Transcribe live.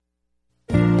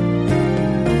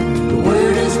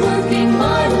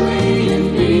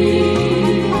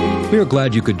are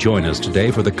glad you could join us today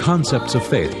for the Concepts of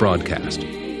Faith broadcast.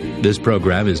 This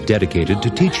program is dedicated to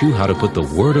teach you how to put the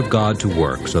Word of God to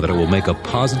work so that it will make a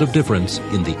positive difference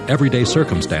in the everyday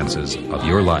circumstances of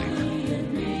your life.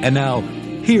 And now,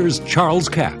 here's Charles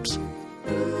Capps.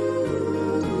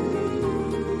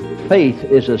 Faith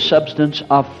is a substance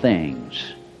of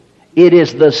things. It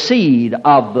is the seed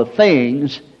of the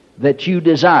things that you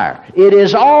desire. It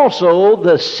is also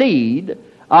the seed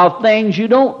of things you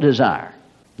don't desire.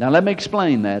 Now let me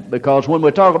explain that, because when we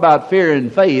talk about fear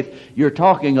and faith, you're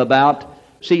talking about,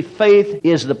 faith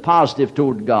is the positive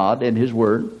toward God and His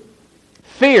Word.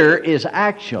 Fear is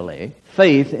actually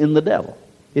faith in the devil.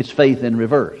 It's faith in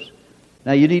reverse.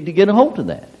 Now you need to get a hold of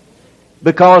that,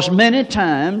 because many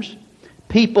times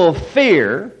people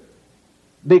fear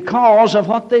because of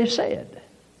what they said.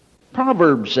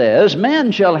 Proverbs says,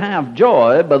 man shall have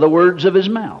joy by the words of his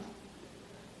mouth.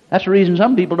 That's the reason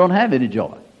some people don't have any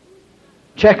joy.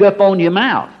 Check up on your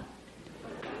mouth.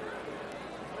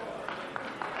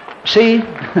 See,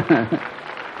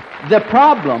 the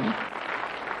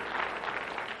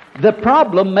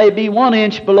problem may be 1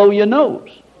 inch below your nose.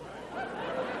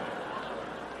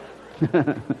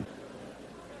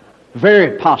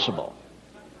 Very possible.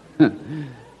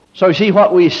 So see,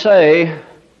 what we say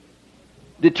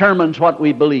determines what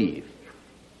we believe.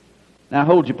 Now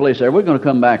hold your place there. We're going to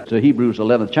come back to Hebrews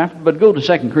 11th chapter, but go to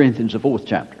 2 Corinthians, the 4th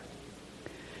chapter.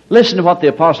 Listen to what the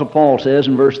Apostle Paul says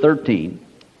in verse 13.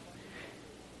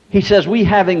 He says, we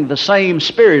having the same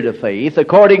spirit of faith,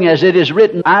 according as it is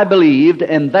written, I believed,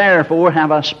 and therefore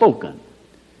have I spoken.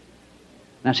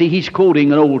 Now see, he's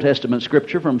quoting an Old Testament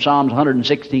scripture from Psalms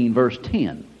 116, verse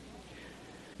 10.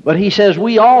 But he says,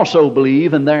 we also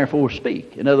believe and therefore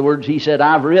speak. In other words, he said,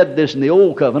 I've read this in the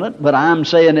Old Covenant, but I'm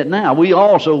saying it now. We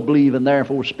also believe and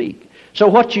therefore speak. So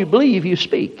what you believe, you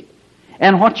speak.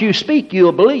 And what you speak,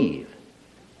 you'll believe.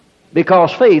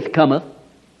 Because faith cometh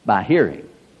by hearing.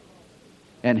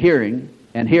 And hearing,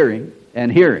 and hearing, and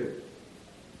hearing.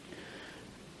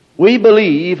 We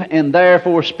believe and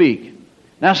therefore speak.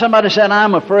 Now somebody said,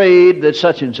 I'm afraid that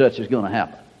such and such is going to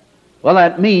happen. Well,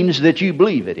 that means that you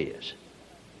believe it is.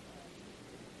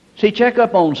 See, check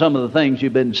up on some of the things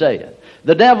you've been saying.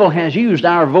 The devil has used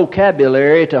our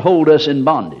vocabulary to hold us in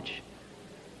bondage.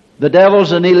 The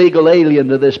devil's an illegal alien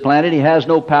to this planet. He has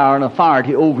no power and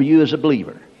authority over you as a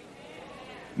believer.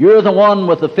 You're the one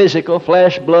with the physical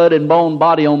flesh, blood, and bone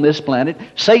body on this planet.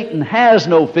 Satan has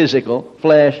no physical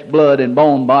flesh, blood, and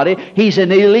bone body. He's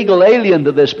an illegal alien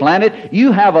to this planet.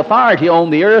 You have authority on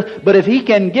the earth, but if he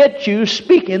can get you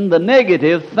speaking the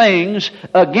negative things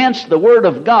against the Word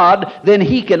of God, then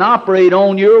he can operate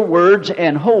on your words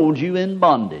and hold you in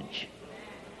bondage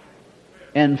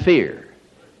and fear.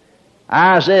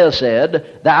 Isaiah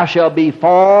said, thou shalt be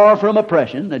far from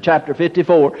oppression. In chapter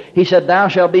 54, he said, thou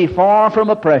shalt be far from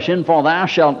oppression, for thou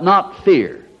shalt not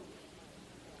fear.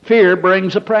 Fear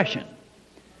brings oppression.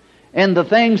 And the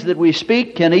things that we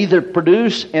speak can either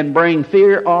produce and bring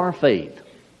fear or faith.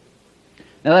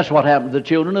 Now that's what happened to the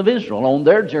children of Israel on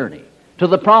their journey to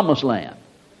the promised land.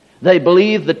 They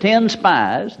believed the 10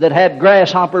 spies that had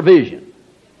grasshopper vision.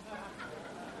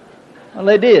 Well,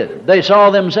 they did. They saw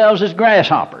themselves as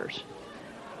grasshoppers.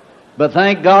 But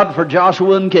thank God for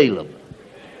Joshua and Caleb.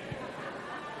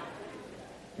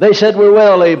 They said we're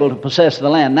well able to possess the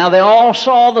land. Now they all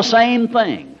saw the same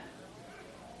thing.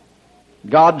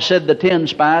 God said the 10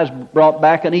 spies brought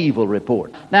back an evil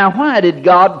report. Now why did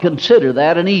God consider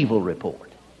that an evil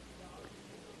report?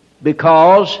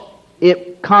 Because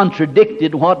it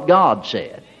contradicted what God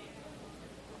said.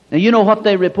 Now you know what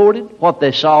they reported? What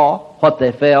they saw, what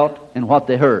they felt, and what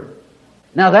they heard.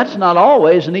 Now that's not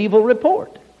always an evil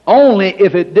report. Only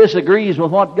if it disagrees with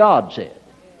what God said.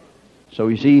 So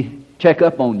you see, check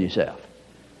up on yourself.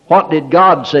 What did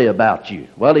God say about you?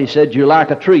 Well, He said you're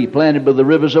like a tree planted by the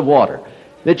rivers of water,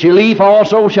 that your leaf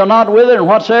also shall not wither, and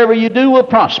whatsoever you do will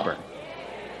prosper.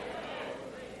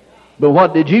 But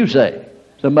what did you say?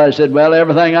 Somebody said, well,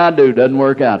 everything I do doesn't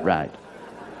work out right.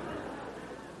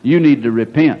 You need to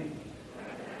repent.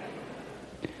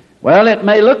 Well, it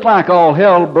may look like all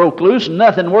hell broke loose and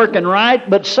nothing working right,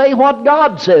 but say what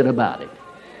God said about it.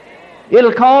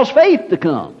 It'll cause faith to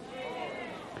come.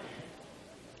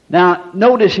 Now,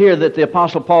 notice here that the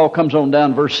Apostle Paul comes on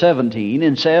down verse 17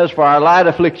 and says, for our light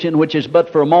affliction, which is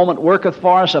but for a moment, worketh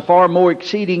for us a far more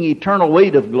exceeding eternal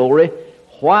weight of glory,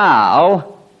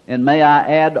 while, and may I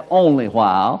add only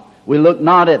while, we look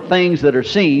not at things that are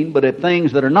seen, but at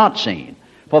things that are not seen.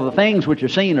 For the things which are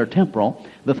seen are temporal,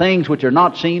 the things which are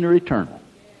not seen are eternal.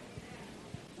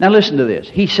 Now listen to this.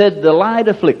 He said the light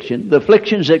affliction, the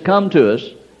afflictions that come to us,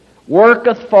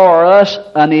 worketh for us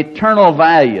an eternal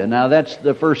value. Now that's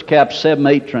the First Cap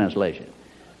 7-8 translation.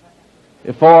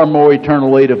 A far more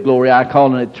eternal weight of glory, I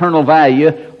call an eternal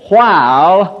value,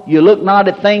 while you look not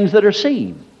at things that are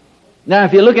seen. Now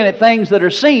if you're looking at things that are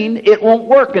seen, it won't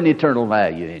work an eternal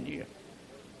value in you.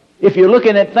 If you're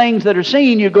looking at things that are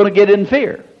seen, you're going to get in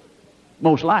fear,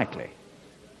 most likely,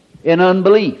 in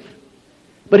unbelief.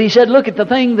 But he said, look at the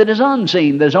thing that is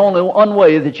unseen. There's only one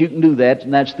way that you can do that,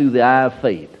 and that's through the eye of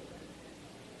faith.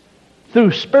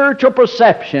 Through spiritual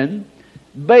perception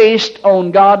based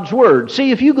on God's Word.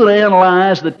 See, if you're going to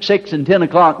analyze the 6 and 10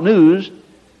 o'clock news,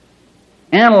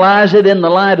 analyze it in the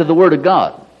light of the Word of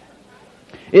God.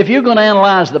 If you're going to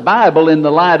analyze the Bible in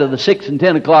the light of the 6 and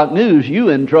 10 o'clock news,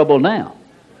 you're in trouble now.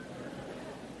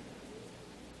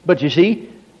 But you see,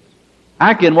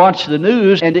 I can watch the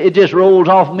news and it just rolls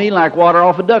off of me like water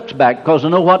off a duck's back because I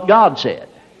know what God said.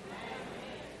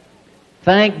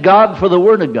 Thank God for the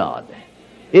Word of God.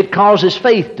 It causes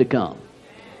faith to come.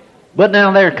 But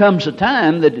now there comes a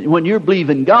time that when you're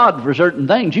believing God for certain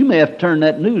things, you may have to turn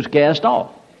that newscast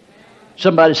off.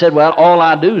 Somebody said, well, all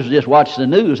I do is just watch the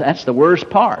news. That's the worst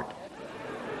part.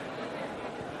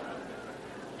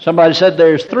 Somebody said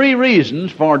there's 3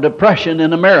 reasons for depression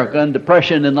in America and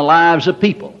depression in the lives of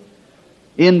people.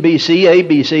 NBC,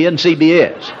 ABC, and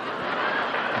CBS.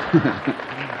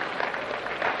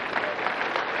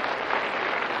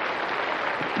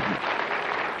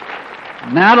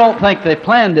 Now, I don't think they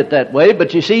planned it that way,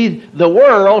 but you see, the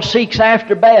world seeks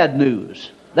after bad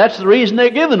news. That's the reason they're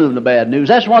giving them the bad news.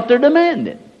 That's what they're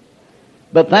demanding.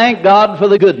 But thank God for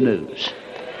the good news.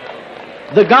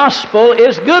 The gospel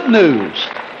is good news.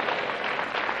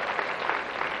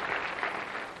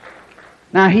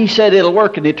 Now, he said it'll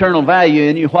work an eternal value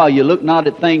in you while you look not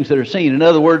at things that are seen. In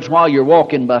other words, while you're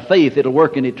walking by faith, it'll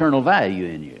work an eternal value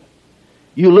in you.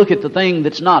 You look at the thing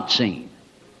that's not seen.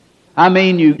 I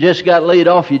mean, you just got laid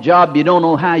off your job. You don't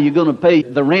know how you're going to pay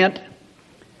the rent.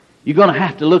 You're going to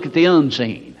have to look at the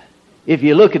unseen. If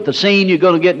you look at the seen, you're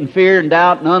going to get in fear and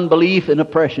doubt and unbelief, and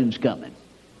oppression's coming.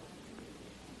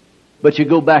 But you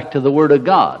go back to the Word of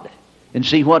God and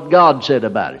see what God said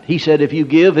about it. He said, if you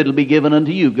give, it'll be given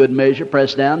unto you. Good measure,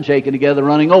 pressed down, shaken together,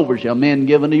 running over, shall men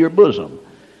give unto your bosom.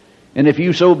 And if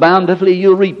you sow bountifully,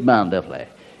 you'll reap bountifully.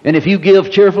 And if you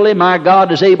give cheerfully, my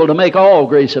God is able to make all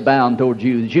grace abound towards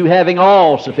you, that you having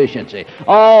all sufficiency of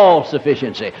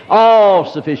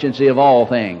all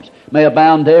things, may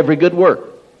abound to every good work.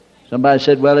 Somebody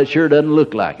said, well, it sure doesn't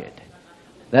look like it.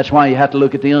 That's why you have to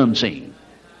look at the unseen.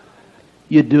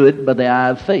 You do it by the eye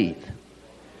of faith.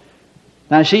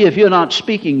 Now see, if you're not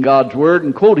speaking God's Word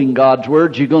and quoting God's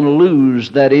words, you're going to lose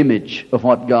that image of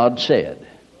what God said.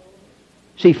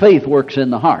 See, faith works in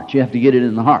the heart. You have to get it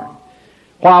in the heart.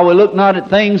 While we look not at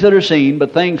things that are seen,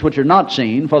 but things which are not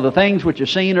seen, for the things which are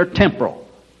seen are temporal.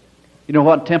 You know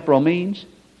what temporal means?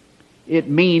 It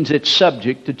means it's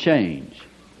subject to change.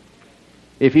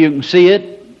 If you can see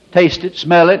it, taste it,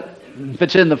 smell it, if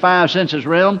it's in the 5 senses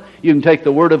realm, you can take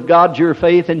the Word of God, your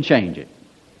faith, and change it.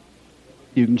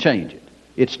 You can change it.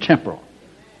 It's temporal.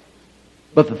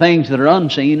 But the things that are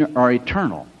unseen are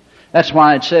eternal. That's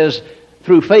why it says,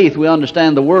 through faith we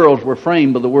understand the worlds were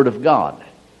framed by the Word of God.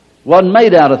 Wasn't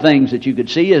made out of things that you could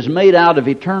see. Is made out of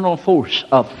eternal force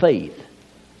of faith.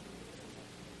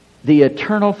 The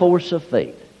eternal force of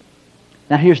faith.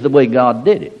 Now here's the way God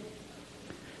did it.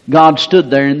 God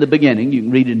stood there in the beginning. You can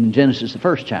read it in Genesis, the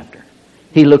 1st chapter.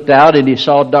 He looked out and he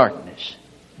saw darkness.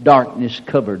 Darkness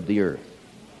covered the earth.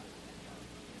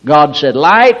 God said,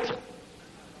 light.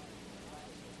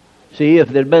 See, if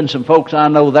there'd been some folks I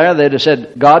know there, they'd have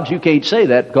said, God, you can't say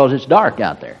that because it's dark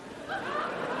out there.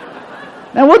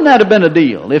 Now, wouldn't that have been a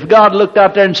deal if God looked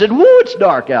out there and said, whoo, it's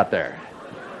dark out there.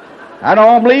 I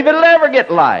don't believe it'll ever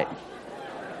get light.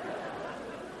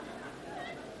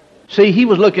 See, he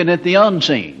was looking at the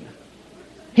unseen.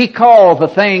 He called the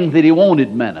thing that he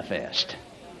wanted manifest.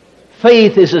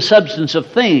 Faith is a substance of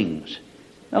things.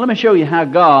 Now, let me show you how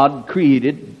God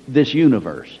created this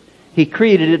universe. He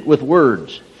created it with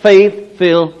words.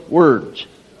 Faith-filled words.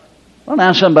 Well,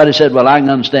 now somebody said, well, I can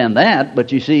understand that,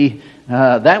 but you see,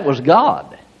 that was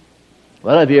God.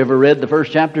 Well, have you ever read the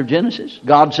 1st chapter of Genesis?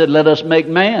 God said, let us make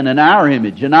man in our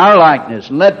image, in our likeness,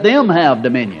 and let them have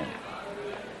dominion.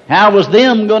 How was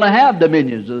them going to have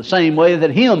dominion? The same way that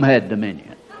him had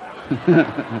dominion.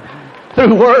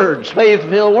 Through words,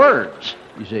 faith-filled words,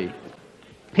 you see.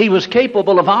 He was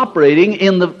capable of operating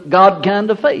in the God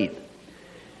kind of faith.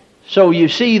 So you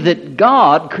see that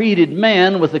God created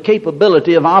man with the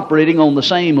capability of operating on the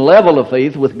same level of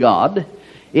faith with God.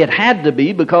 It had to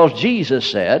be because Jesus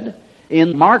said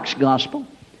in Mark's Gospel,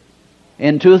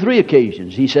 In 2 or 3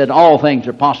 occasions, he said, all things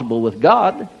are possible with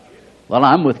God. Well,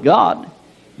 I'm with God.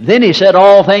 Then he said,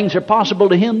 all things are possible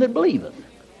to him that believeth.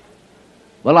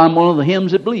 Well, I'm one of the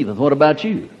hymns that believeth. What about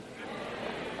you?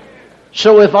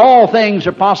 So if all things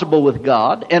are possible with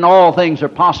God, and all things are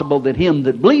possible to him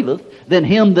that believeth, then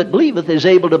him that believeth is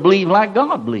able to believe like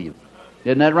God believeth.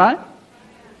 Isn't that right?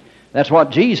 That's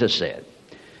what Jesus said.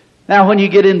 Now, when you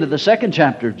get into the 2nd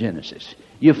chapter of Genesis,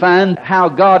 you find how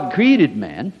God created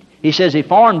man. He says he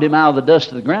formed him out of the dust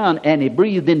of the ground, and he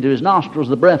breathed into his nostrils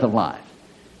the breath of life.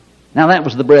 Now, that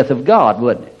was the breath of God,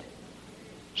 wasn't it?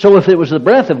 So if it was the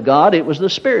breath of God, it was the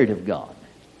Spirit of God.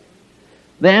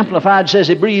 The Amplified says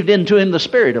he breathed into him the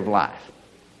Spirit of life.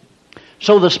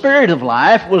 So the Spirit of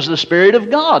life was the Spirit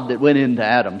of God that went into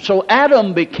Adam. So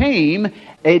Adam became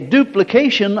a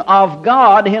duplication of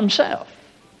God himself.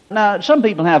 Now, some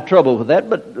people have trouble with that,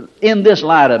 but in this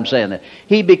light I'm saying that.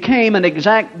 He became an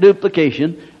exact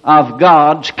duplication of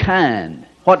God's kind.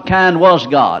 What kind was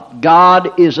God?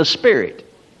 God is a spirit.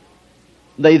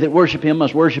 They that worship him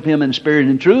must worship him in spirit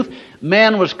and in truth.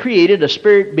 Man was created a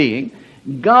spirit being.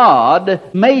 God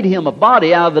made him a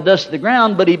body out of the dust of the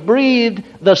ground, but he breathed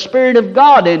the Spirit of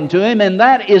God into him, and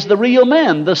that is the real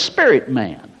man, the spirit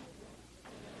man.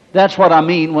 That's what I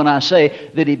mean when I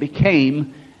say that he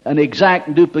became an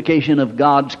exact duplication of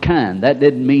God's kind. That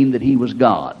didn't mean that he was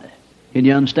God. Can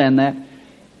you understand that?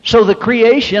 So the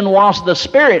creation was the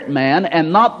spirit man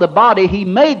and not the body. He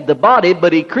made the body,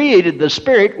 but he created the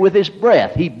spirit with his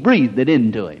breath. He breathed it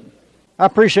into him. I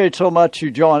appreciate so much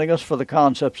you joining us for the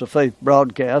Concepts of Faith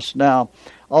broadcast. Now,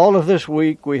 all of this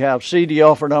week we have CD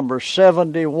offer number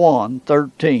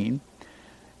 7113.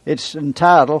 It's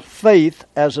entitled Faith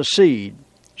as a Seed.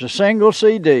 It's a single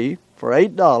CD for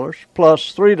 $8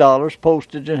 plus $3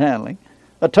 postage and handling,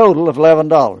 a total of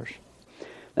 $11.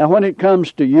 Now, when it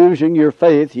comes to using your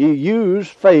faith, you use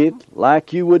faith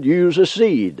like you would use a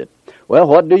seed. Well,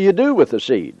 what do you do with a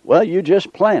seed? Well, you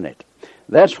just plant it.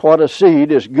 That's what a seed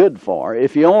is good for.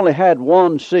 If you only had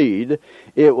one seed,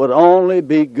 it would only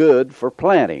be good for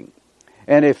planting.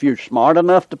 And if you're smart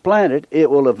enough to plant it, it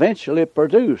will eventually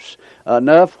produce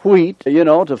enough wheat,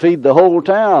 to feed the whole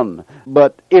town.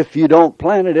 But if you don't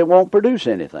plant it, it won't produce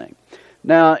anything.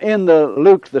 Now, in the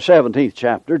Luke, the 17th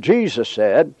chapter, Jesus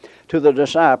said to the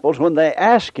disciples, when they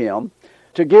asked him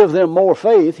to give them more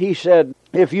faith, he said,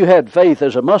 if you had faith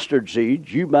as a mustard seed,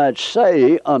 you might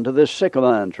say unto this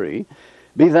sycamore tree,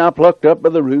 be thou plucked up by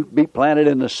the root, be planted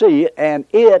in the sea, and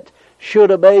it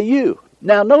should obey you.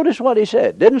 Now, notice what he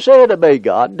said. Didn't say it obey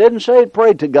God. Didn't say it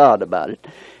prayed to God about it.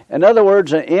 In other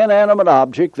words, an inanimate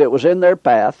object that was in their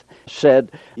path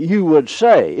said, you would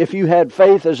say, if you had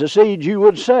faith as a seed, you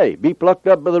would say, be plucked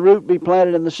up by the root, be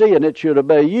planted in the sea, and it should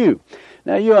obey you.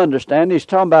 Now, you understand, he's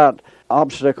talking about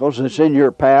obstacles that's in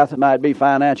your path. It might be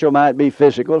financial, might be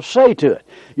physical. Say to it,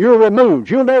 you're removed.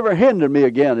 You'll never hinder me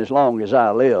again as long as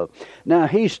I live. Now,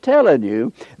 he's telling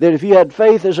you that if you had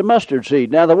faith as a mustard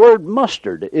seed. Now, the word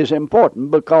mustard is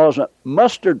important because a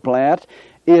mustard plant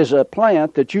is a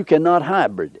plant that you cannot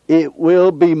hybrid. It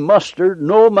will be mustard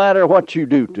no matter what you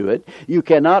do to it. You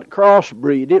cannot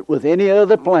crossbreed it with any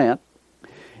other plant.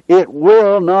 It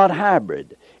will not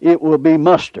hybrid. It will be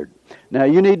mustard. Now,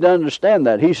 you need to understand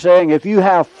that. He's saying if you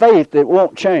have faith that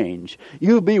won't change,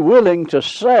 you be willing to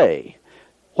say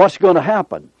what's going to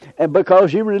happen. And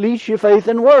because you release your faith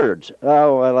in words.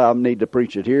 Oh, well, I need to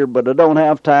preach it here, but I don't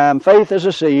have time. Faith as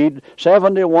a Seed,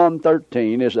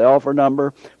 7113 is the offer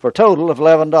number for a total of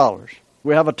 $11.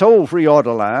 We have a toll-free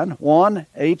order line,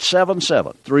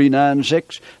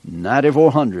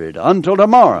 1-877-396-9400. Until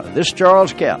tomorrow, this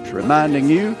Charles Capps reminding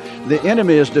you the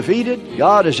enemy is defeated,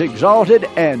 God is exalted,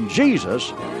 and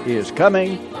Jesus is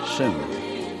coming soon.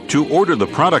 To order the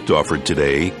product offered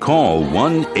today, call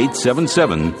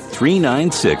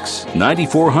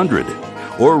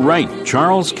 1-877-396-9400 or write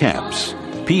Charles Capps,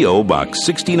 P.O. Box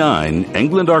 69,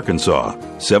 England, Arkansas,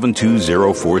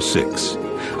 72046.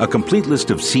 A complete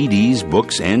list of CDs,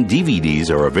 books, and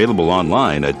DVDs are available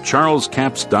online at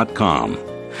charlescapps.com.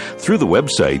 Through the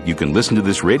website, you can listen to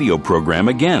this radio program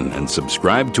again and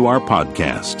subscribe to our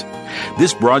podcast.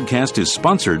 This broadcast is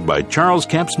sponsored by Charles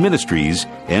Capps Ministries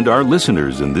and our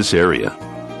listeners in this area.